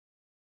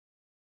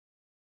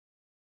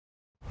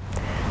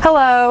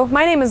Hello,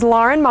 my name is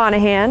Lauren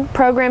Monahan,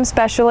 Program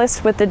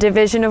Specialist with the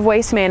Division of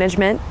Waste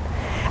Management.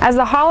 As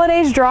the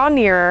holidays draw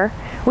nearer,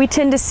 we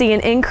tend to see an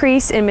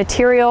increase in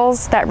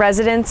materials that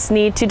residents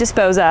need to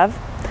dispose of.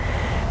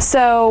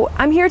 So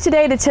I'm here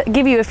today to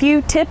give you a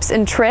few tips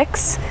and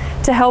tricks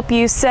to help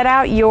you set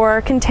out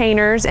your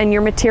containers and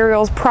your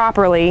materials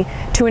properly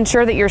to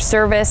ensure that you're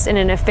serviced in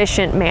an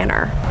efficient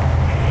manner.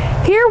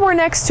 Here we're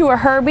next to a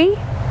Herbie,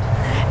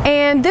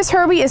 and this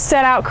Herbie is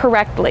set out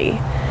correctly.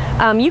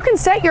 You can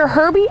set your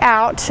Herbie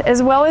out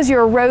as well as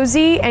your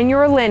Rosie and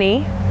your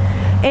Lenny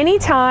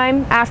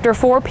anytime after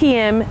 4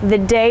 p.m. the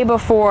day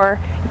before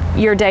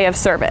your day of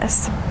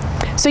service.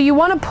 So you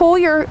want to pull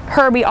your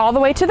Herbie all the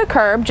way to the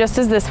curb, just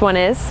as this one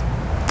is.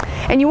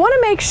 And you want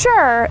to make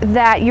sure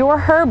that your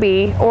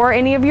Herbie or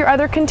any of your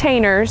other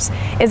containers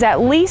is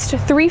at least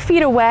 3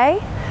 feet away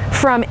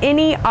from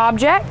any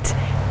object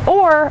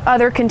or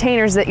other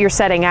containers that you're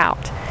setting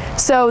out.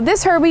 So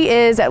this Herbie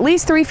is at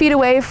least 3 feet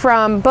away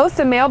from both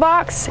the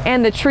mailbox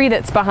and the tree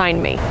that's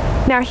behind me.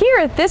 Now here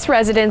at this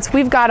residence,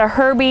 we've got a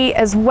Herbie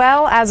as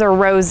well as a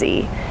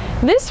Rosie.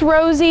 This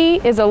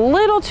Rosie is a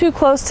little too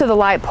close to the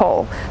light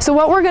pole. So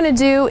what we're gonna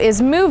do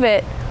is move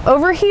it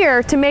over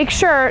here to make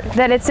sure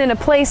that it's in a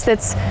place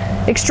that's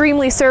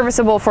extremely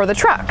serviceable for the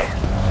truck.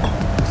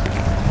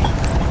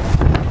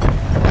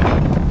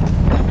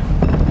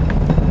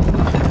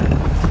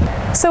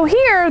 So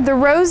here, the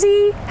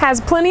Rosie has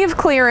plenty of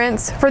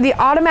clearance for the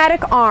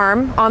automatic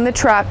arm on the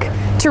truck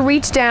to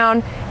reach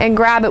down and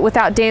grab it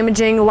without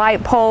damaging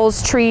light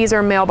poles, trees,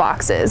 or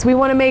mailboxes. We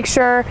want to make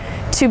sure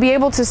to be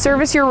able to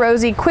service your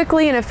Rosie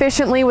quickly and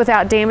efficiently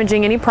without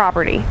damaging any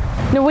property.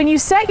 Now, when you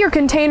set your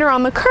container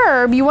on the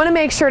curb, you want to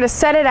make sure to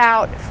set it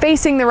out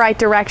facing the right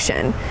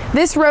direction.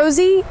 This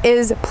Rosie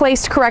is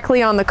placed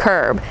correctly on the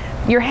curb.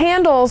 Your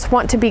handles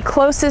want to be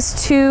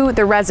closest to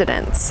the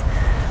residence.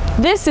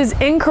 This is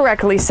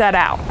incorrectly set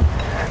out.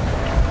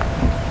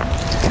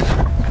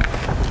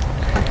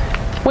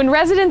 When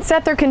residents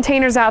set their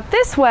containers out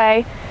this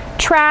way,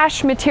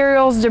 trash,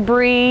 materials,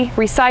 debris,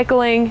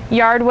 recycling,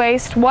 yard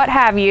waste, what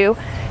have you,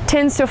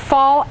 tends to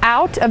fall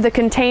out of the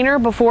container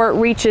before it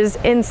reaches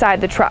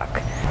inside the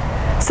truck.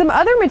 Some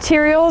other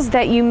materials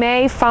that you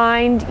may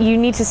find you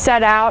need to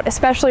set out,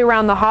 especially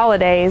around the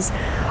holidays,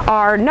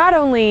 are not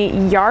only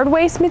yard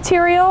waste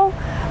material,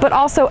 but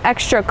also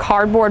extra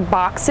cardboard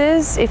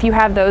boxes if you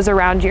have those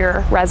around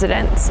your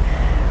residence.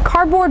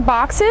 Cardboard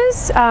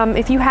boxes,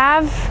 if you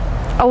have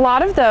a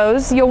lot of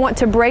those, you'll want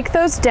to break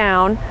those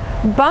down,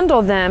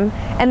 bundle them,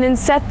 and then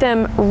set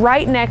them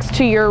right next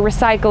to your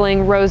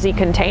recycling Rosie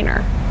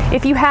container.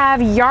 If you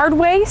have yard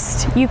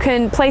waste, you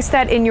can place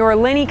that in your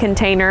Lenny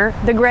container,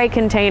 the gray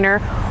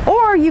container,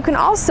 or you can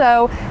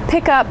also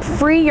pick up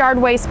free yard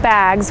waste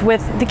bags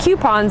with the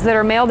coupons that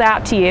are mailed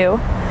out to you,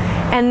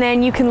 and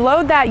then you can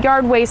load that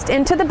yard waste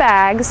into the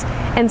bags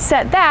and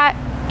set that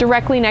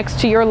directly next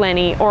to your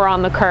Lenny or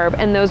on the curb,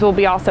 and those will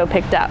be also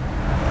picked up.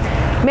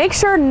 Make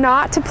sure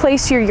not to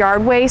place your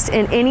yard waste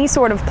in any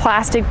sort of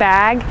plastic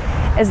bag,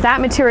 as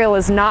that material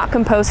is not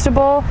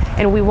compostable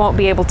and we won't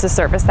be able to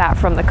service that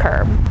from the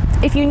curb.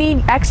 If you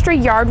need extra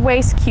yard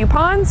waste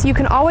coupons, you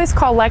can always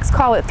call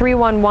LexCall at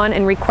 311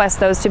 and request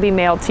those to be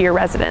mailed to your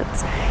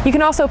residence. You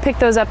can also pick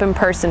those up in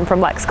person from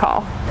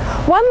LexCall.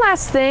 One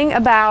last thing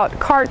about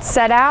carts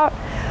set out,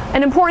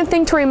 an important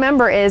thing to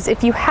remember is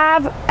if you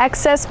have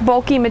excess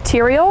bulky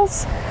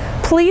materials,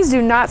 please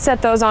do not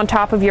set those on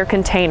top of your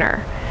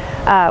container.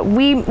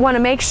 We want to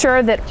make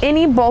sure that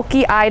any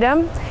bulky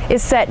item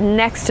is set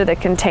next to the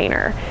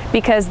container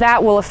because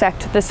that will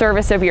affect the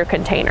service of your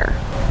container.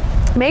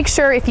 Make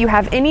sure if you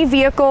have any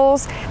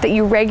vehicles that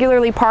you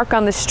regularly park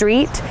on the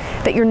street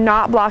that you're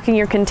not blocking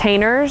your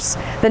containers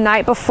the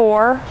night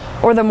before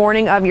or the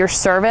morning of your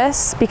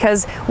service,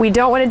 because we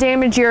don't want to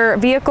damage your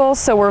vehicle,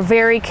 so we're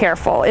very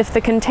careful. If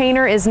the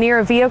container is near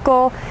a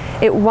vehicle,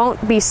 it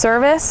won't be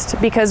serviced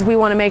because we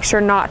want to make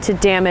sure not to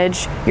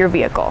damage your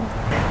vehicle.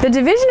 The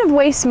Division of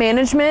Waste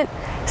Management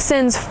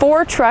sends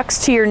 4 trucks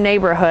to your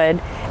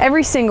neighborhood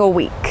every single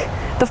week.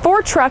 The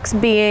 4 trucks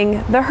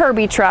being the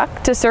Herbie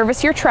truck to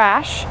service your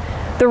trash,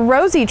 the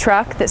Rosie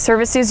truck that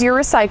services your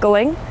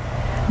recycling,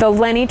 the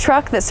Lenny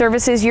truck that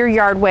services your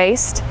yard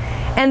waste,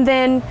 and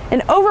then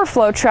an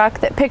overflow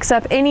truck that picks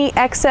up any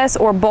excess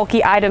or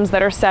bulky items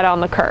that are set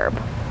on the curb.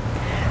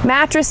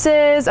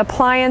 Mattresses,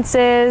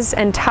 appliances,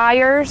 and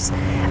tires,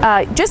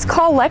 just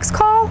call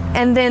LexCall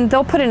and then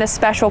they'll put in a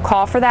special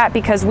call for that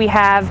because we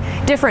have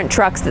different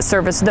trucks that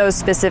service those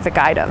specific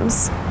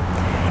items.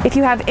 If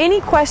you have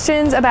any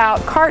questions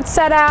about cart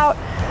set out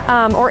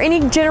or any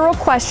general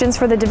questions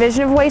for the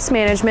Division of Waste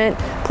Management,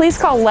 please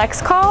call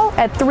LexCall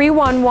at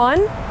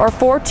 311 or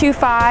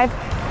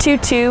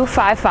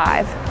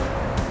 425-2255.